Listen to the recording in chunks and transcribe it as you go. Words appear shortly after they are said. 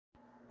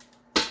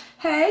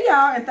Hey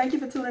y'all, and thank you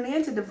for tuning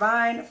in to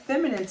Divine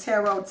Feminine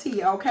Tarot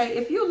Tea, okay?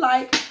 If you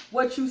like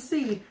what you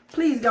see,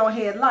 please go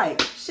ahead, like,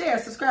 share,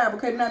 subscribe,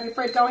 okay? Do not be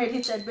afraid to go ahead and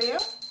hit that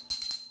bell.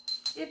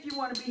 If you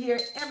want to be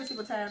here every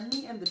single time,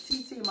 me and the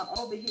T team are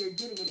over here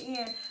getting it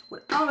in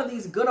with all of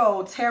these good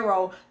old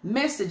tarot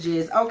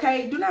messages,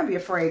 okay? Do not be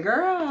afraid,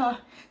 girl,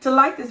 to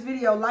like this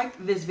video,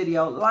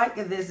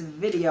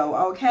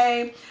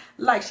 okay?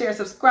 Like, share,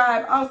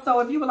 subscribe. Also,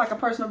 if you would like a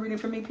personal reading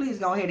from me, please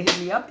go ahead and hit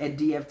me up at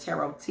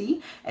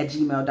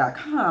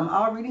dftarottea@gmail.com.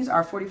 All readings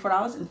are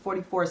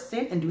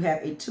 $44.44 and do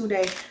have a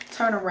 2-day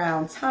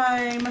turnaround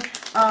time.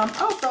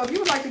 Also, if you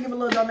would like to give a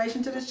little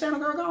donation to this channel,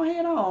 girl, go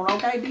ahead on,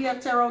 okay?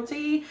 DF Tarot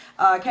Tea,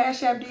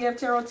 Cash App DF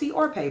Tarot Tea,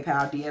 or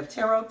PayPal DF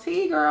Tarot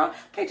Tea, girl.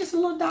 Okay, just a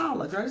little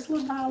dollar, girl, just a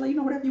little dollar. You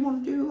know, whatever you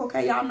want to do,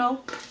 okay? Y'all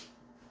know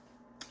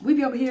we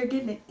be over here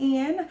getting it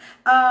in.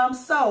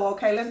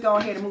 Okay, let's go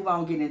ahead and move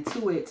on, get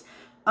into it.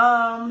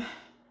 Y'all,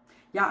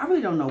 I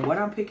really don't know what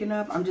I'm picking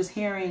up. I'm just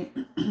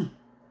hearing,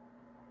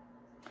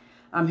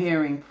 I'm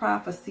hearing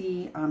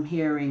prophecy. I'm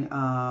hearing,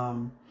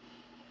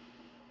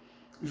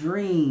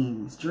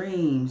 dreams,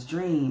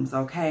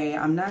 okay?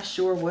 I'm not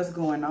sure what's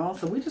going on,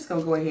 so we're just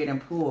gonna go ahead and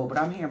pull, but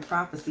I'm hearing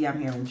prophecy, I'm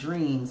hearing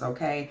dreams,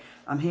 okay?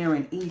 I'm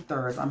hearing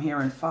ethers, I'm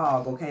hearing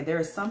fog, okay? There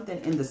is something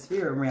in the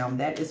spirit realm,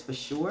 that is for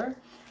sure,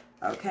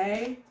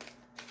 okay?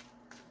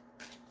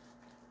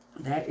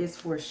 That is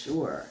for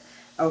sure.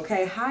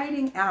 Okay,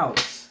 hiding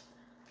out,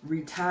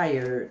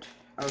 retired,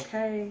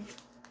 okay?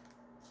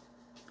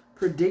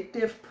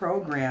 Predictive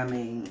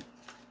programming,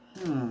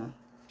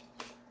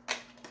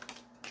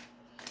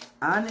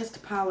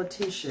 honest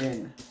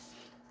politician.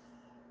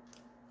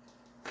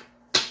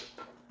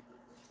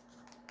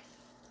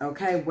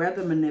 Okay,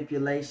 weather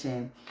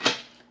manipulation.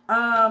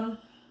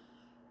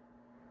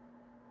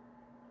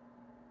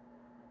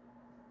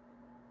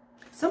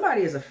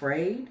 Somebody is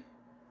afraid.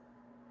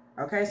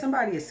 Okay,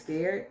 somebody is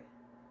scared.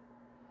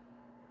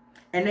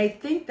 And they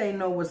think they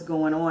know what's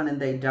going on and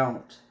they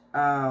don't.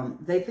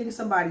 They think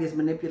somebody is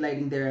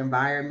manipulating their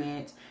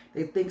environment.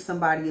 They think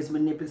somebody is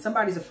manipulating.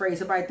 Somebody's afraid.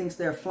 Somebody thinks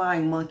they're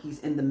flying monkeys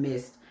in the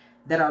mist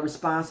that are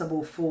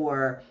responsible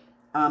for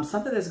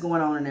something that's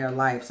going on in their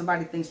life.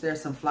 Somebody thinks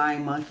there's some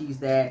flying monkeys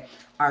that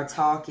are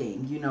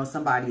talking. You know,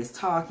 somebody is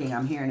talking.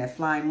 I'm hearing that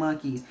flying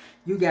monkeys.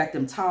 You got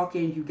them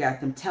talking. You got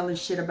them telling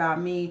shit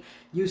about me.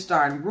 You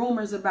starting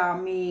rumors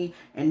about me.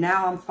 And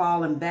now I'm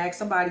falling back.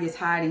 Somebody is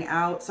hiding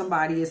out.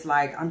 Somebody is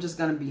like, I'm just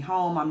going to be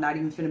home. I'm not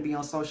even finna be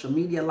on social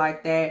media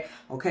like that.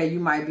 Okay, you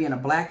might be in a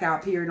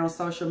blackout period on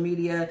social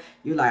media.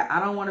 You're like, I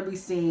don't want to be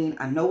seen.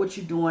 I know what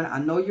you're doing. I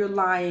know you're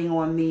lying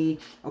on me.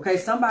 Okay,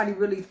 somebody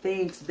really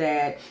thinks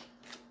that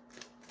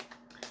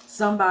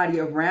somebody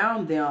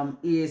around them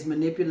is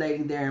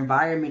manipulating their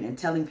environment and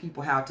telling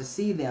people how to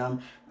see them.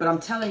 But I'm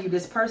telling you,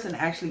 this person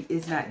actually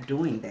is not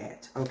doing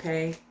that,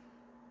 okay?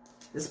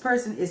 This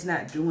person is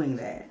not doing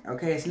that,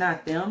 okay? It's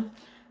not them.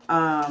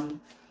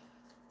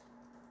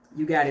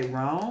 You got it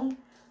wrong,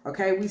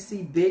 okay? We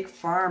see big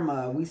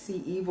pharma. We see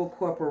evil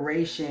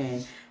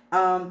corporation.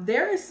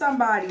 There is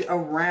somebody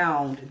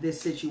around this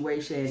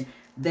situation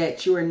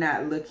that you're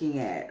not looking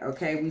at,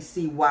 okay? We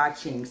see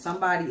watching.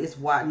 Somebody is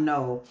watching.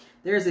 No,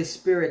 there's a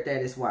spirit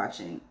that is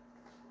watching.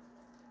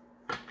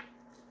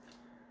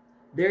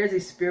 There is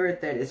a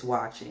spirit that is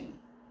watching.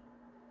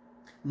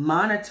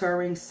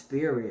 Monitoring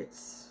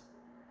spirits.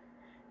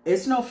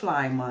 It's no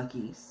flying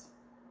monkeys.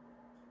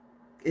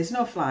 It's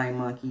no flying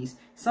monkeys.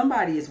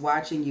 Somebody is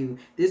watching you.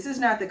 This is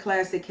not the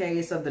classic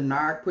case of the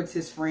narc puts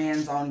his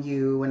friends on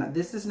you. And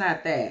this is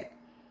not that.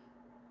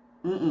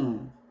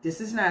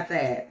 This is not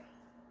that.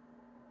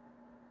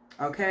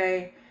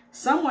 Okay?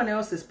 Someone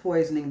else is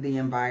poisoning the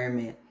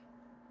environment.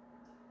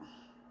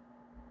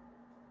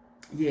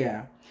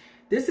 Yeah.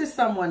 This is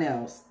someone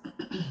else.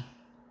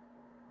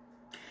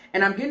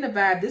 And I'm getting the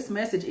vibe, this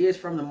message is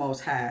from the Most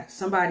High.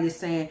 Somebody is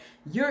saying,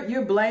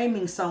 you're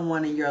blaming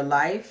someone in your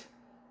life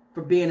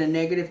for being a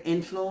negative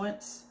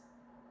influence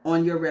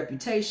on your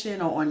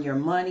reputation or on your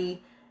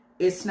money.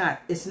 It's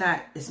not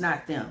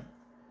them.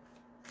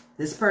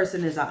 This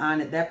person is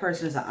that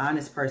person is an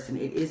honest person.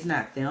 It is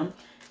not them.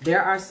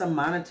 There are some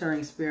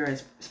monitoring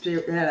spirits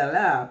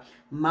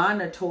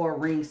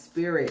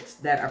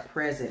that are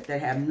present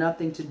that have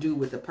nothing to do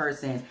with the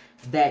person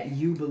that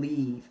you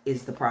believe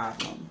is the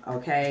problem.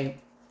 Okay.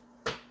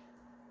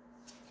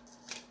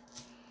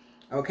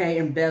 Okay.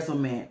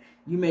 Embezzlement.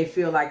 You may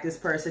feel like this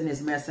person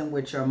is messing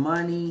with your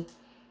money.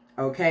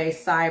 Okay.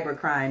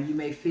 Cybercrime. You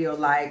may feel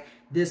like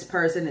this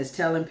person is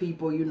telling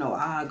people, you know,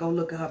 go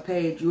look at her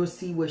page. You'll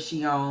see what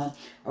she on.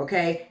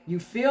 Okay. You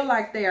feel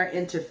like they are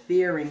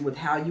interfering with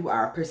how you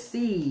are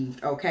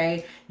perceived.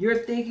 Okay. You're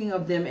thinking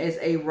of them as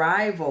a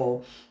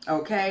rival.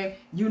 Okay.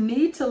 You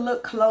need to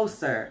look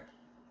closer.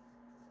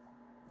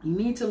 You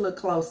need to look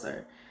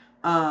closer.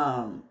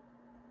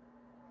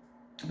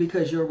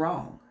 Because you're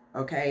wrong.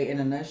 Okay.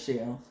 In a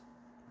nutshell.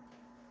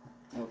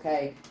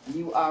 Okay.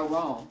 You are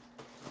wrong.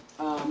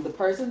 The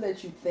person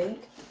that you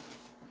think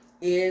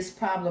is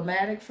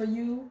problematic for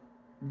you,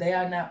 they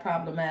are not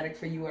problematic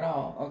for you at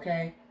all,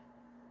 okay?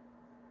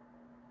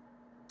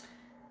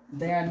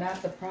 They are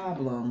not the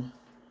problem.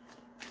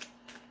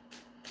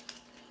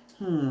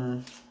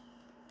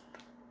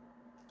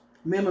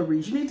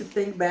 Memories. You need to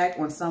think back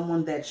on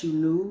someone that you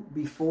knew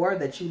before,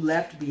 that you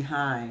left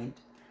behind.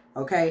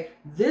 Okay,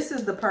 this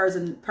is the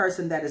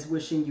person that is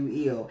wishing you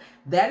ill.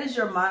 That is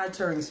your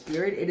monitoring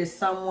spirit. It is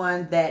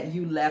someone that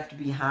you left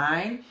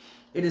behind.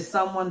 It is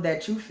someone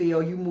that you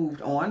feel you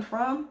moved on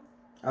from.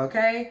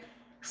 Okay,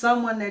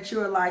 someone that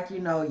you're like, you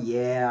know,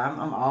 yeah,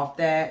 I'm off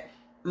that.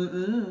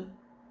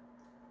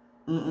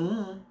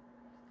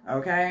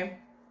 Okay,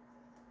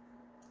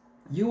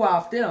 you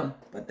off them,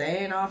 but they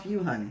ain't off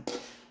you, honey.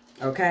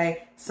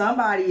 Okay,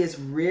 somebody is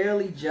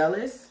really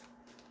jealous.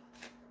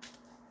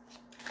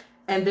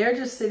 And they're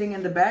just sitting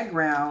in the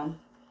background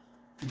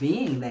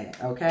being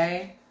that,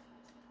 okay?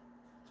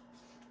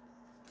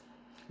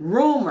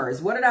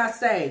 Rumors. What did I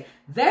say?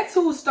 That's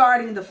who's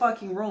starting the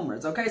fucking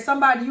rumors, okay?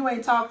 Somebody you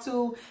ain't talked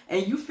to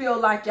and you feel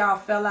like y'all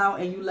fell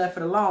out and you left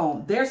it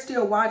alone. They're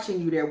still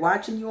watching you. They're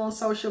watching you on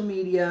social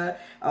media,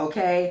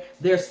 okay?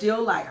 They're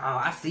still like,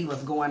 oh, I see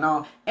what's going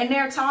on. And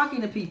they're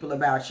talking to people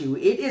about you.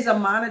 It is a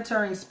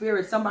monitoring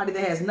spirit. Somebody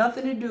that has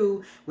nothing to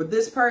do with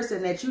this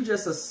person that you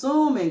just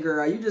assuming,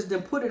 girl. You just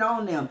didn't put it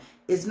on them.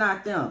 It's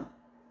not them.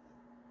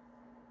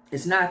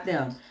 It's not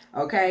them.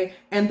 Okay.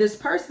 And this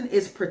person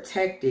is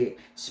protected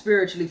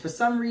spiritually. For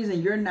some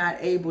reason, you're not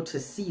able to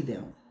see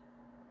them.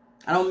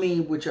 I don't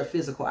mean with your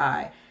physical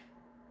eye.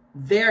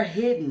 They're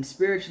hidden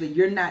spiritually.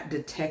 You're not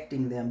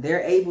detecting them.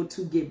 They're able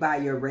to get by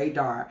your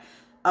radar.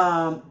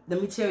 Let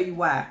me tell you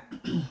why.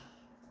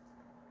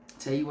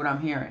 Tell you what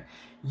I'm hearing.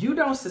 You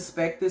don't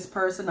suspect this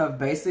person of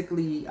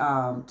basically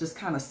just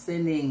kind of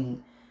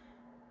sending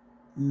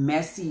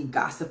messy,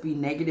 gossipy,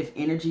 negative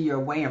energy your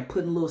way and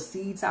putting little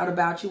seeds out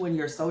about you in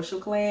your social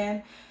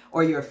clan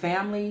or your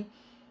family.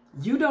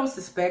 You don't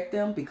suspect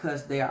them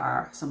because they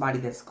are somebody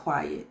that's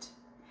quiet.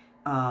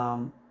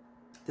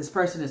 This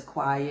person is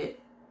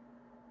quiet.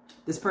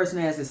 This person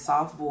has a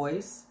soft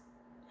voice.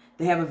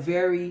 They have a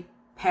very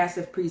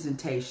passive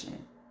presentation.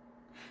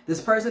 This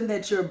person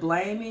that you're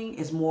blaming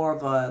is more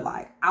of a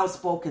like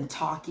outspoken,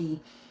 talky.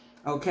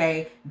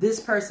 Okay, this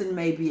person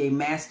may be a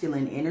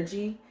masculine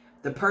energy.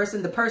 The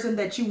person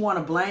that you want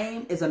to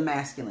blame is a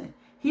masculine.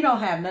 He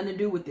don't have nothing to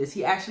do with this.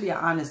 He actually an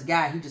honest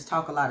guy. He just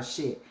talk a lot of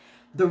shit.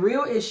 The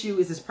real issue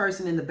is this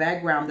person in the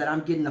background that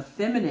I'm getting a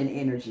feminine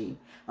energy.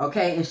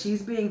 Okay. And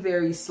she's being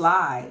very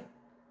sly.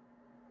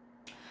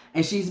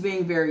 And she's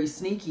being very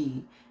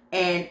sneaky.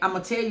 And I'm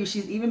going to tell you,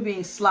 she's even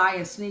being sly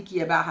and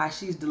sneaky about how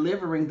she's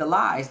delivering the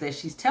lies that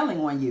she's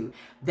telling on you.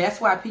 That's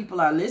why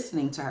people are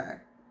listening to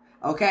her.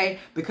 Okay,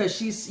 because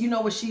she's, you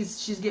know what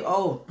she's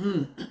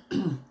getting,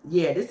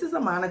 yeah, this is a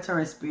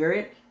monitoring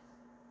spirit.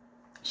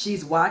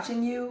 She's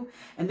watching you,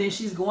 and then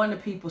she's going to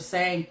people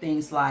saying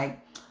things like,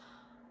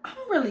 I'm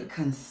really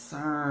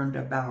concerned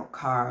about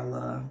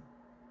Carla.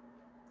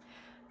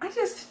 I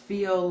just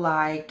feel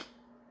like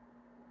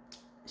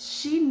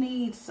she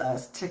needs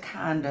us to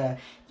kind of,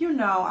 you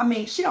know, I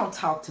mean, she don't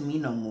talk to me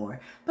no more,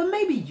 but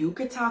maybe you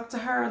could talk to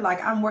her.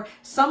 Like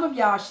some of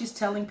y'all, she's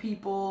telling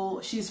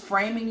people, she's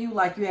framing you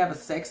like you have a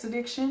sex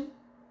addiction.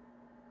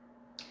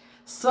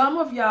 Some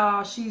of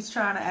y'all, she's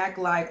trying to act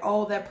like,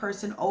 oh, that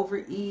person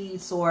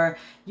overeats, or,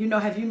 you know,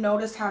 have you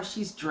noticed how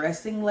she's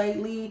dressing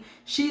lately?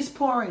 She's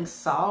pouring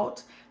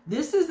salt.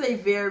 This is a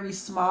very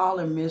small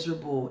and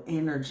miserable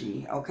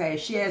energy, okay?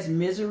 She has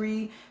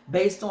misery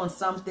based on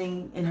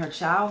something in her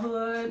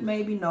childhood.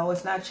 Maybe, no,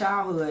 it's not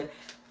childhood.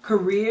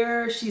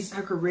 Career,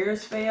 her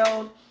career's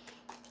failed,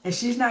 and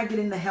she's not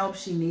getting the help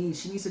she needs.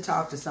 She needs to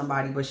talk to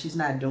somebody, but she's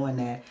not doing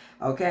that,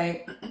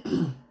 okay?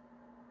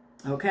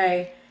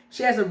 Okay?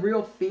 She has a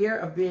real fear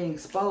of being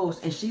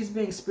exposed, and she's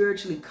being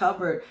spiritually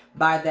covered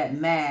by that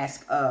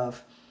mask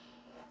of...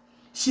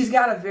 She's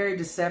got a very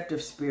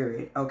deceptive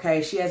spirit,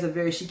 okay? She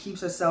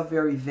keeps herself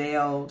very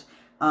veiled,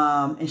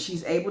 and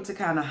she's able to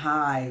kind of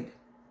hide.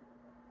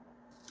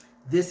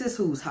 This is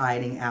who's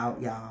hiding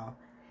out, y'all.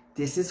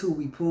 This is who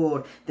we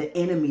pulled. The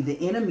enemy.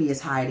 The enemy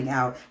is hiding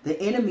out.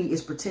 The enemy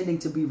is pretending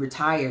to be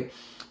retired.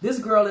 This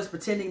girl is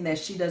pretending that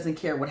she doesn't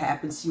care what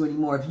happens to you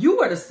anymore. If you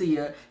were to see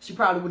her, she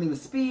probably wouldn't even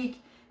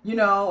speak. You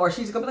know, or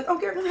she's going to be like,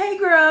 okay, hey,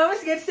 girl,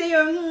 it's good to see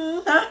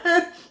you.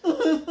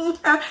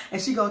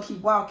 And she's going to keep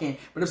walking.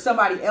 But if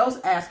somebody else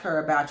asks her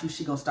about you,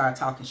 she's going to start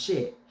talking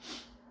shit.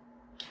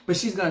 But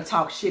she's going to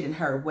talk shit in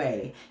her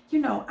way. You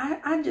know,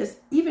 I just,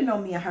 even though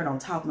me and her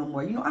don't talk no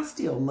more, you know, I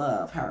still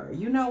love her.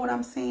 You know what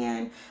I'm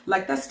saying?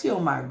 Like, that's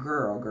still my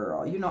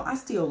girl. You know, I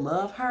still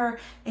love her.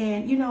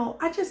 And, you know,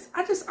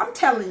 I'm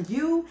telling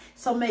you,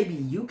 so maybe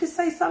you could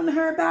say something to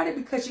her about it,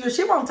 because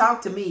she won't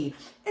talk to me.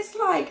 It's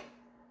like,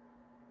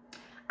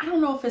 I don't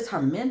know if it's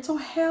her mental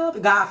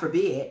health, God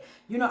forbid,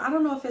 you know, I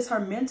don't know if it's her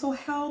mental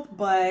health,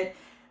 but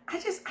I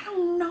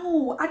don't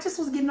know. I just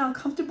was getting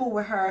uncomfortable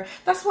with her.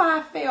 That's why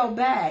I fell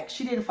back.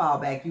 She didn't fall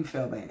back. You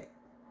fell back.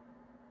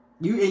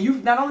 You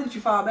not only did you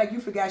fall back, you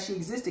forgot she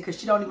existed, because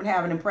she don't even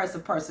have an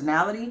impressive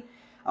personality.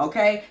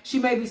 Okay. She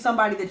may be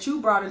somebody that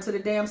you brought into the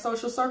damn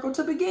social circle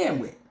to begin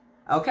with.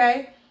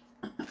 Okay.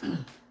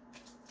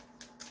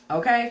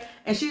 Okay?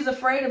 And she's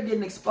afraid of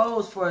getting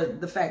exposed for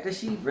the fact that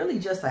she's really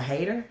just a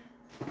hater.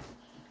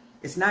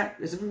 It's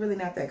really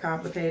not that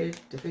complicated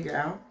to figure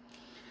out.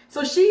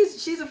 So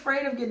she's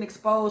afraid of getting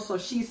exposed, so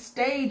she's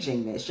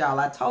staging this, y'all.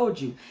 I told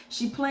you.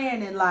 She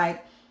playing it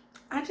like,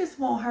 I just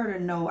want her to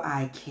know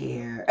I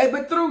care.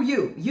 But through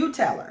you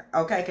tell her,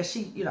 okay? Because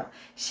she, you know,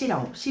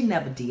 she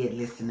never did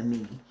listen to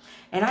me.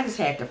 And I just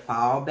had to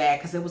fall back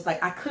because it was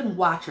like I couldn't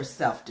watch her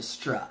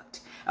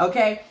self-destruct.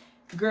 Okay?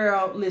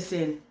 Girl,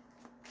 listen.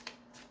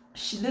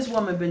 This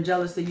woman been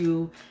jealous of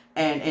you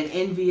and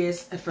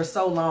envious for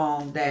so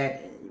long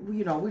that,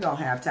 you know, we don't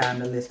have time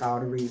to list all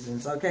the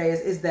reasons, okay?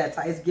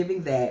 It's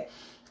giving that,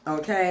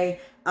 okay?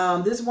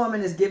 This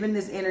woman is giving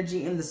this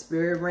energy in the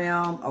spirit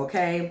realm,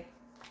 okay?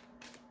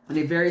 In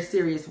a very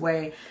serious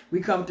way. We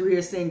come through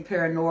here seeing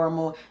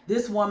paranormal.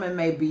 This woman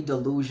may be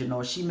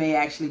delusional. She may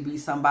actually be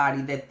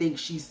somebody that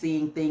thinks she's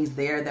seeing things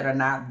there that are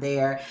not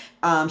there.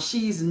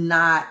 She's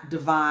not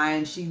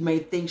divine. She may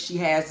think she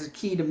has the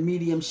key to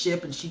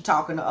mediumship and she's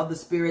talking to other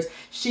spirits.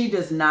 She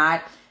does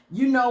not.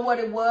 You know what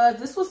it was?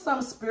 This was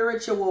some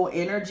spiritual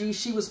energy.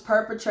 She was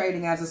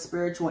perpetrating as a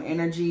spiritual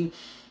energy.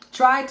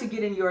 Tried to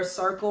get in your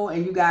circle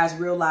and you guys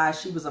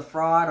realized she was a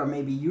fraud, or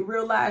maybe you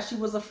realized she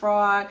was a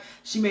fraud.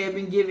 She may have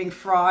been giving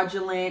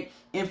fraudulent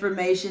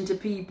information to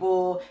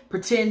people,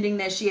 pretending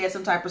that she had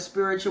some type of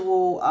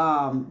spiritual,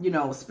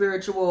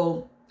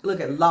 look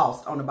at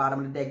lost on the bottom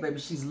of the deck, baby,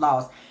 she's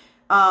lost.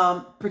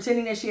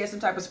 Pretending that she had some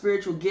type of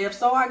spiritual gift.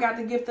 So I got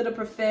the gift of the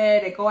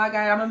prophetic. Oh,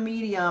 I'm a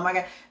medium.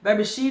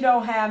 Baby, she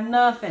don't have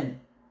nothing.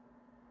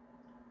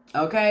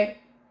 Okay?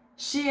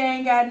 She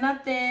ain't got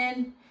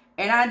nothing.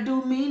 And I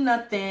do mean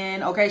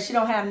nothing. Okay? She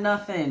don't have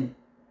nothing.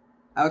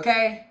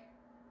 Okay?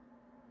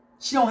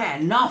 She don't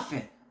have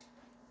nothing.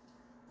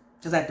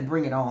 Just have to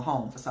bring it on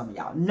home for some of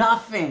y'all.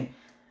 Nothing.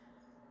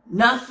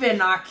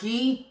 Nothing,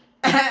 Aki.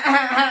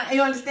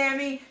 You understand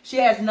me? She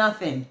has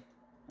nothing.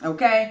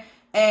 Okay?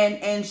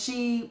 And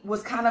she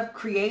was kind of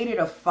created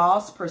a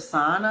false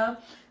persona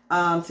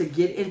to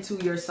get into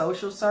your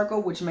social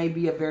circle, which may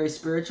be a very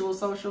spiritual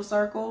social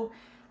circle.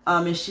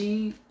 And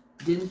she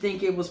didn't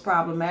think it was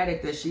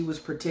problematic that she was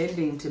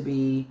pretending to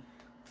be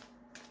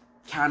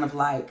kind of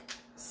like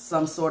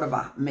some sort of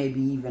maybe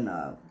even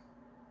a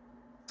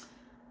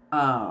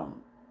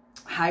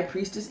high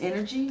priestess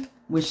energy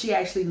when she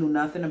actually knew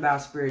nothing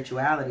about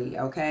spirituality,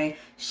 okay?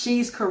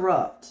 She's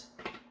corrupt.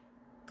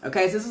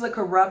 Okay, so this is a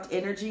corrupt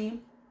energy.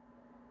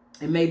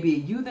 It may be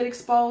you that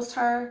exposed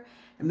her.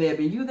 It may have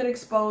been you that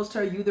exposed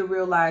her. You that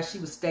realized she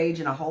was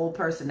staging a whole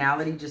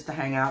personality just to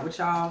hang out with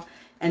y'all.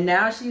 And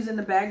now she's in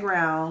the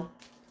background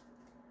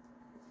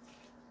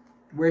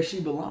where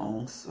she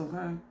belongs,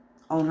 okay?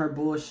 On her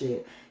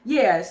bullshit.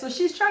 Yeah, so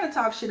she's trying to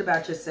talk shit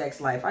about your sex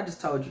life. I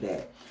just told you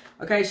that.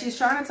 Okay, she's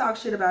trying to talk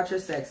shit about your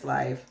sex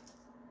life.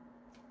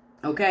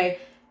 Okay?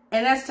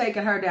 And that's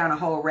taking her down a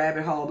whole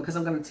rabbit hole because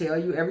I'm going to tell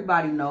you,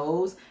 everybody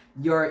knows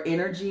your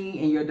energy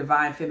and your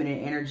divine feminine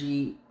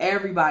energy.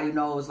 Everybody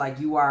knows, like,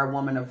 you are a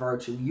woman of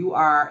virtue. You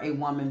are a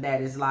woman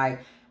that is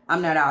like,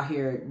 I'm not out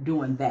here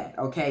doing that,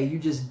 okay? You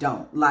just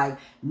don't. Like,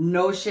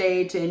 no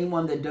shade to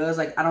anyone that does.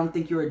 Like, I don't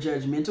think you're a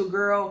judgmental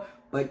girl,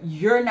 but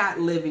you're not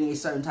living a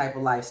certain type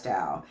of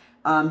lifestyle.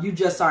 You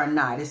just are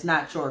not. It's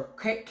not your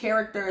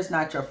character. It's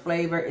not your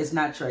flavor. It's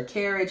not your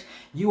carriage.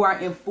 You are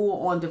in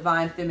full on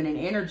divine feminine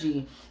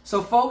energy.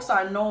 So folks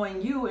are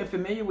knowing you and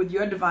familiar with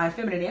your divine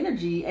feminine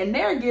energy, and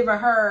they're giving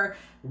her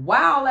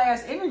wild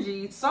ass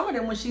energy. Some of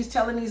them, when she's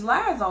telling these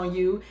lies on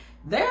you,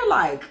 they're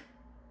like,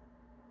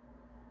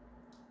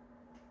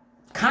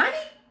 Connie?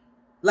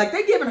 Like,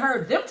 they're giving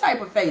her them type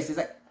of faces.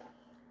 Like,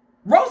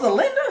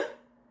 Rosalinda?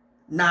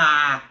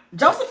 Nah.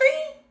 Josephine?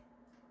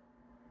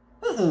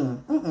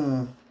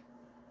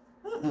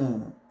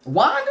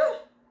 Wanda?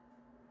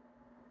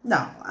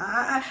 No.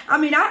 I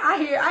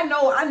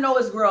know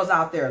it's girls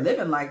out there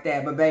living like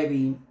that, but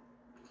baby,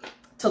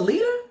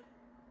 Talita?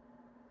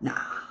 Nah.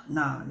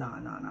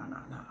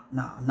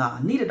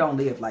 Nita don't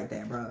live like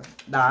that, bro.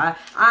 Nah.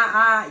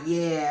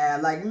 Yeah,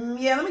 like,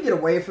 yeah, let me get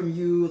away from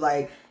you.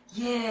 Like,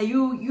 yeah,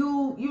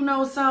 you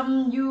know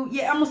something, I'm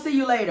gonna see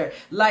you later.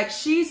 Like,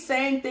 she's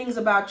saying things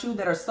about you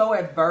that are so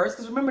adverse,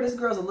 because remember, this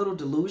girl's a little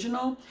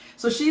delusional.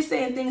 So she's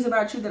saying things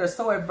about you that are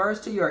so adverse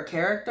to your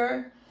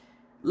character.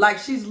 Like,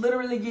 she's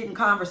literally getting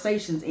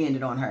conversations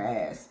ended on her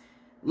ass.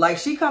 Like,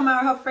 she come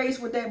out her face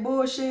with that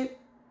bullshit,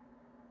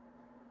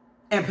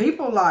 and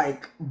people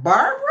like,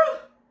 Barbara?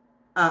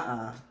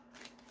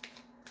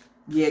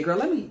 Yeah, girl,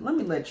 let me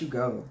let you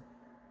go.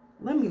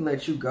 Let me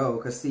let you go,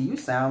 because, see, you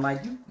sound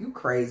like you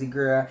crazy,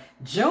 girl.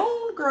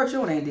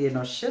 June ain't did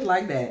no shit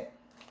like that.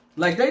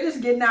 Like, they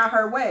just getting out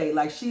her way.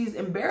 Like, she's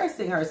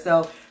embarrassing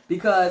herself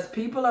because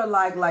people are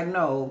like,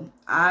 no,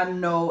 I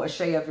know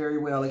Ashaya very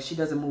well. Like, she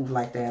doesn't move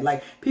like that.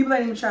 Like, people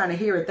ain't even trying to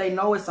hear it. They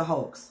know it's a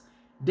hoax.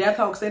 Death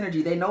hoax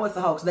energy. They know it's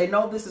a hoax. They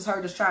know this is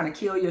her just trying to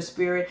kill your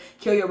spirit,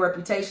 kill your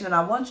reputation. And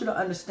I want you to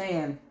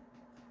understand,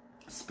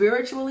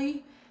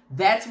 spiritually,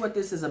 That's what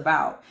this is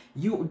about.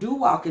 You do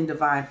walk in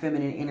divine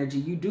feminine energy.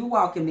 You do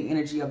walk in the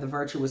energy of the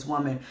virtuous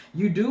woman.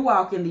 You do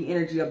walk in the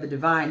energy of the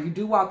divine. You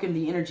do walk in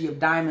the energy of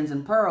diamonds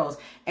and pearls.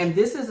 And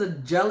this is a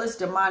jealous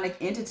demonic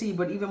entity,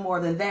 but even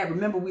more than that,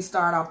 remember we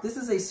start off, this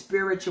is a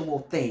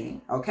spiritual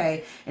thing,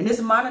 okay? And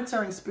this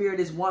monitoring spirit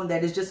is one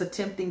that is just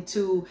attempting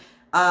to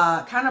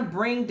kind of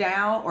bring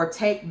down or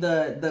take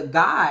the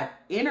God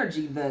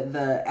energy,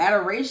 the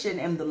adoration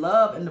and the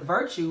love and the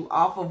virtue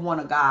off of one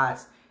of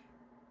God's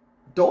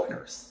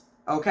daughters.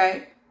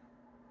 Okay,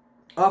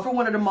 or for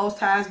one of the Most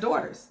High's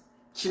daughters.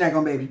 She's not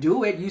gonna be able to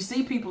do it. You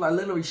see, people are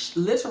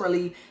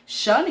literally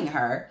shunning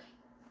her,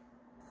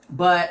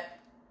 but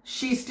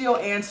she's still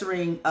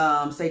answering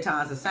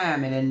Satan's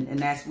assignment, and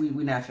that's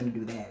we're not gonna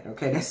do that.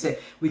 Okay, that's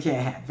it. We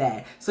can't have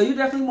that. So you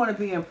definitely want to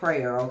be in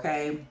prayer.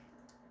 Okay,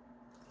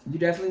 you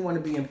definitely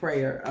want to be in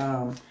prayer.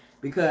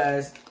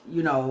 Because,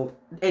 you know,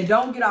 and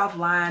don't get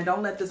offline.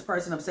 Don't let this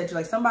person upset you.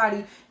 Like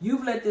somebody,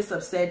 you've let this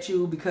upset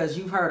you because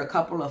you've heard a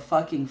couple of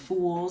fucking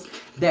fools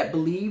that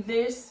believe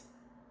this.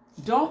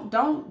 Don't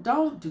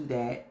do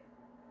that.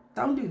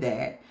 Don't do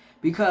that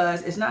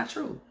because it's not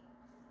true.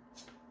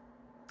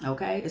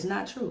 Okay? It's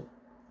not true.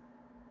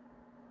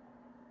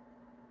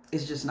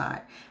 It's just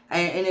not.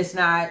 And it's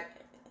not,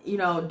 you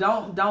know,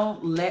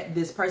 don't let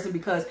this person,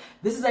 because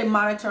this is a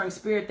monitoring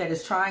spirit that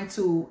is trying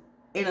to,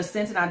 in a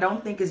sense, and I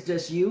don't think it's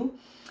just you.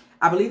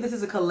 I believe this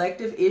is a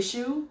collective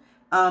issue.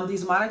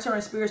 These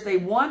monitoring spirits, they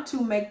want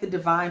to make the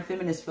divine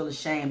feminists feel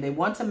ashamed. They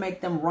want to make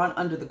them run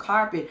under the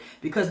carpet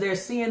because they're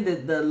seeing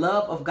the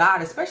love of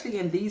God, especially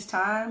in these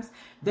times.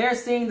 They're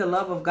seeing the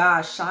love of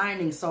God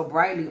shining so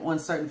brightly on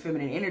certain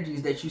feminine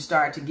energies that you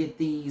start to get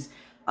these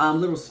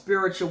little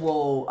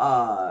spiritual,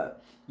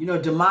 you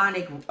know,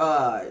 demonic,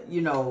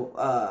 you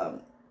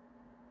know,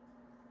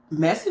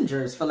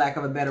 messengers, for lack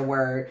of a better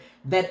word,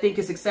 that think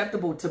it's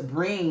acceptable to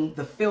bring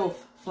the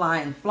filth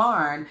flying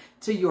flarn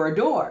to your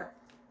door.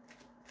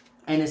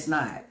 And it's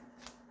not.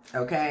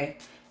 Okay?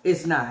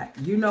 It's not.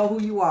 You know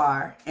who you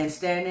are and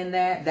stand in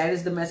that. That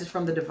is the message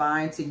from the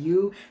divine to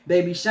you.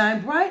 Baby,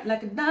 shine bright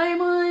like a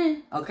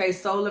diamond. Okay?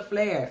 Solar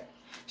flare.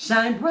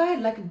 Shine bright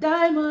like a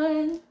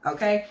diamond.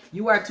 Okay?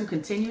 You are to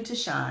continue to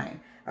shine.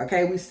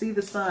 Okay? We see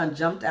the sun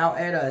jumped out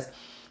at us.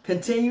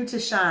 Continue to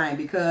shine,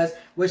 because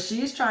what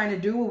she's trying to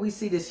do when we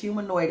see this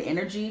humanoid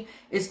energy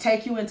is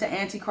take you into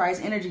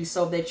Antichrist energy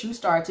so that you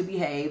start to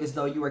behave as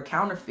though you are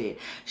counterfeit.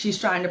 She's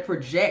trying to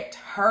project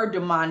her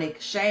demonic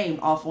shame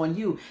off on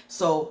you.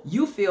 So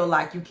you feel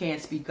like you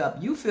can't speak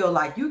up. You feel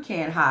like you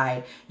can't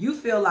hide. You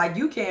feel like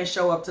you can't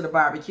show up to the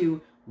barbecue.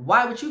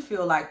 Why would you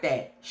feel like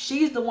that?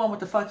 She's the one with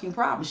the fucking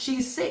problem.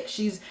 She's sick.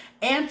 She's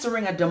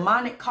answering a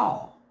demonic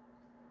call.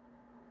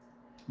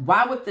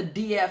 Why would the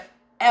DF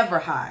ever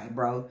hide,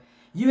 bro?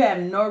 You have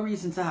no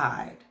reason to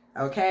hide,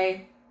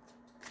 okay?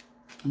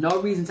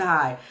 No reason to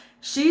hide.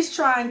 She's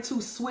trying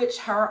to switch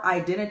her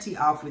identity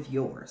off with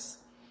yours.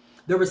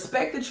 The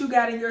respect that you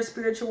got in your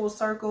spiritual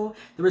circle,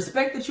 the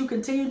respect that you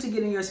continue to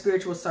get in your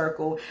spiritual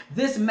circle,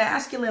 this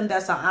masculine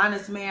that's an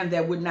honest man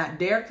that would not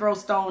dare throw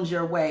stones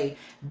your way,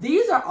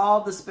 these are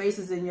all the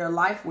spaces in your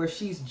life where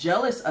she's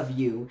jealous of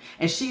you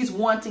and she's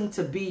wanting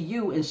to be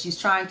you and she's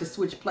trying to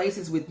switch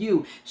places with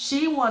you.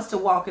 She wants to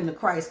walk into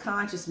Christ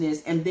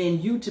consciousness and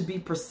then you to be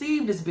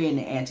perceived as being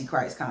the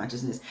Antichrist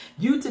consciousness.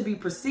 You to be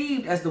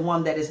perceived as the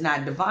one that is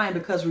not divine,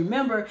 because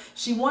remember,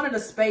 she wanted a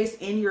space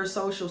in your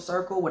social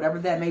circle, whatever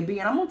that may be.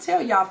 And I'm going to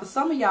tell y'all, for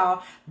some of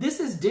y'all,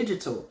 this is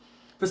digital.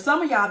 For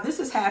some of y'all,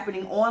 this is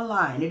happening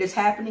online. It is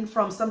happening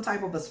from some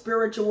type of a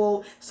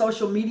spiritual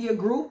social media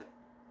group,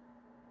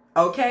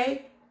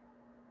 okay,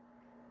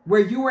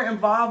 where you were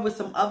involved with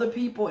some other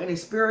people in a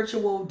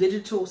spiritual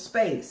digital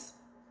space.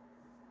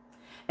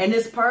 And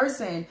this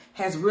person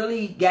has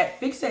really got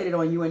fixated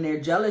on you and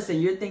they're jealous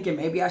and you're thinking,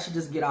 maybe I should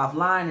just get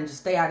offline and just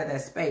stay out of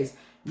that space.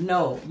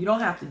 No, you don't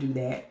have to do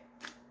that.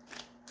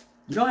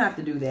 You don't have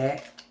to do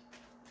that.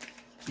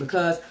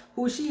 Because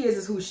who she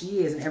is who she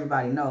is, and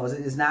everybody knows.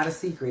 It is not a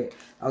secret,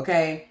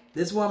 okay?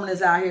 This woman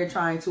is out here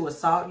trying to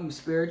assault you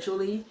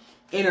spiritually,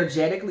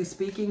 energetically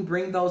speaking.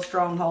 Bring those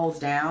strongholds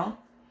down,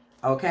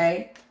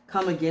 okay?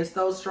 Come against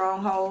those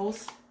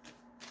strongholds.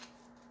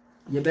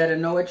 You better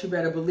know it. You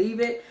better believe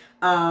it.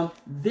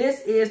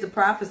 This is the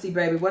prophecy,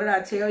 baby. What did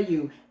I tell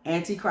you?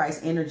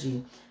 Antichrist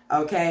energy.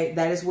 Okay,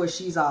 that is what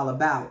she's all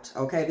about.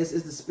 Okay, this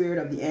is the spirit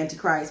of the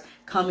Antichrist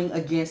coming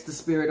against the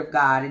spirit of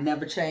God. It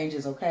never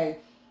changes, okay?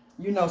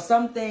 You know,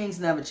 some things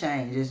never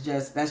change. It's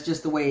just, that's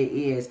just the way it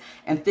is.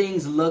 And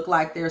things look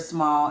like they're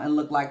small and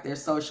look like they're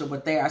social,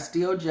 but they are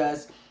still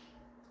just,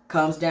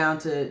 comes down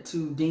to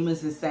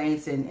demons and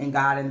saints and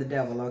God and the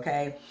devil,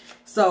 okay?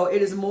 So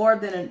it is more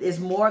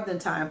than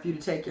time for you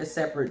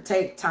to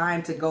take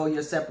time to go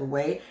your separate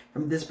way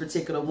from this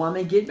particular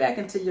woman. Get back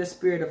into your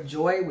spirit of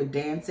joy with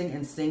dancing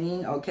and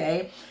singing,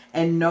 okay?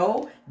 And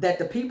know that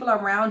the people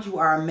around you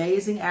are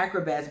amazing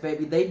acrobats,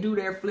 baby. They do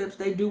their flips,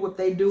 they do what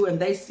they do, and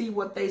they see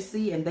what they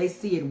see, and they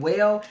see it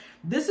well.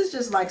 This is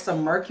just like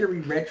some Mercury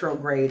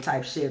retrograde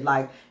type shit.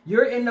 Like,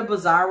 you're in the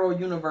bizarro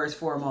universe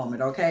for a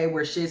moment, okay?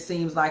 Where shit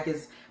seems like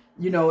it's,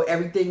 you know,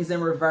 everything's in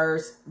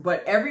reverse.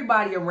 But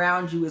everybody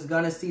around you is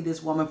going to see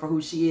this woman for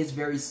who she is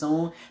very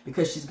soon,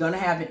 because she's going to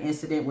have an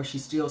incident where she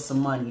steals some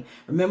money.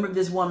 Remember,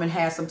 this woman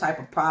has some type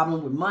of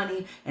problem with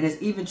money and has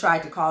even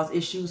tried to cause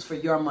issues for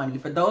your money.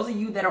 For those of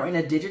you that are in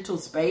a digital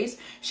space,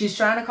 she's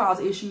trying to cause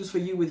issues for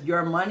you with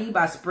your money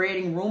by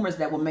spreading rumors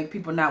that will make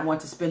people not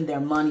want to spend their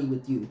money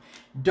with you.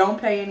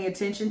 Don't pay any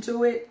attention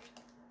to it.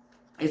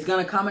 It's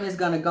going to come and it's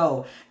going to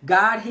go.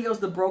 God heals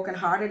the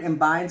brokenhearted and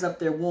binds up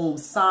their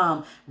wounds.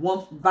 Psalm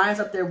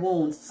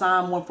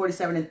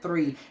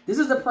 147:3. This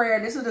is the prayer.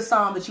 This is the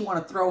psalm that you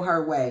want to throw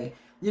her way.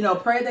 You know,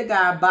 pray that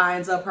God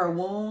binds up her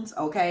wounds,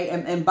 okay?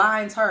 And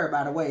binds her,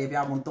 by the way, if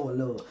y'all want to throw a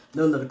little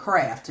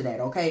craft to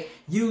that, okay?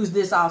 Use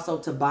this also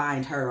to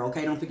bind her,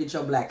 okay? Don't forget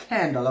your black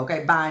candle,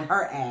 okay? Bind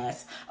her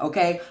ass,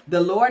 okay?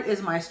 The Lord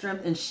is my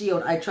strength and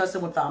shield. I trust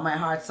him with all my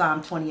heart.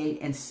 Psalm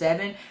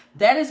 28:7.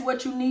 That is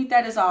what you need.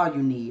 That is all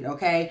you need,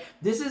 okay?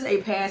 This is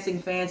a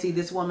passing fancy.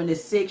 This woman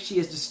is sick. She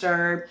is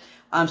disturbed.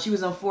 She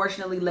was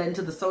unfortunately led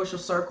into the social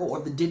circle or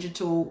the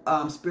digital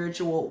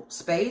spiritual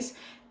space.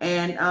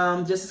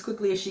 And just as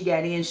quickly as she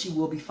got in, she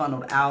will be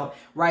funneled out.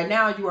 Right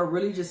now, you are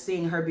really just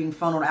seeing her being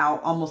funneled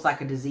out almost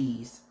like a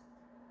disease.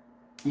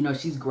 You know,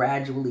 she's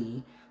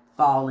gradually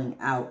falling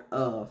out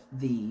of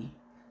the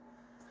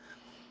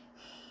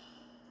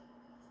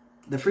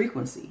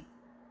frequency.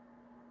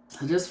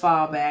 So just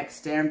fall back,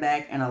 stand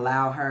back, and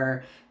allow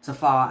her to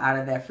fall out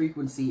of that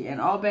frequency.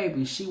 And oh,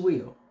 baby, she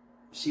will.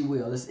 She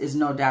will. There's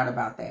no doubt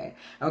about that.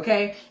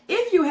 Okay?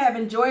 If you have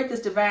enjoyed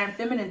this Divine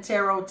Feminine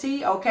Tarot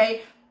tea,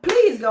 okay,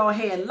 please go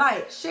ahead and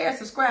like, share,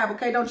 subscribe,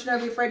 okay? Don't you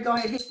never be afraid to go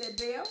ahead and hit that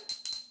bell,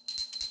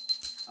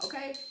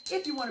 okay?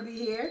 If you want to be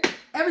here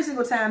every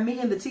single time me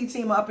and the T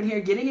team are up in here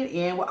getting it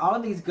in with all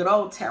of these good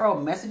old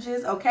tarot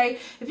messages, okay?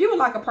 If you would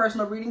like a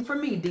personal reading from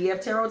me,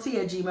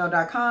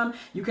 dftarottea@gmail.com.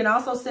 You can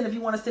also send, if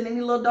you want to send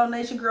any little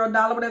donation, girl,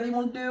 dollar, whatever you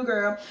want to do,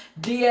 girl,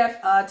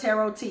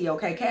 dftarottea,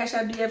 okay? Cash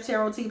App,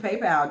 dftarottea,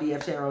 PayPal,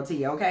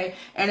 dftarottea, okay?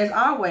 And as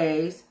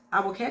always, I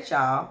will catch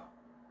y'all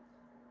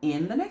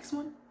in the next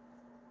one.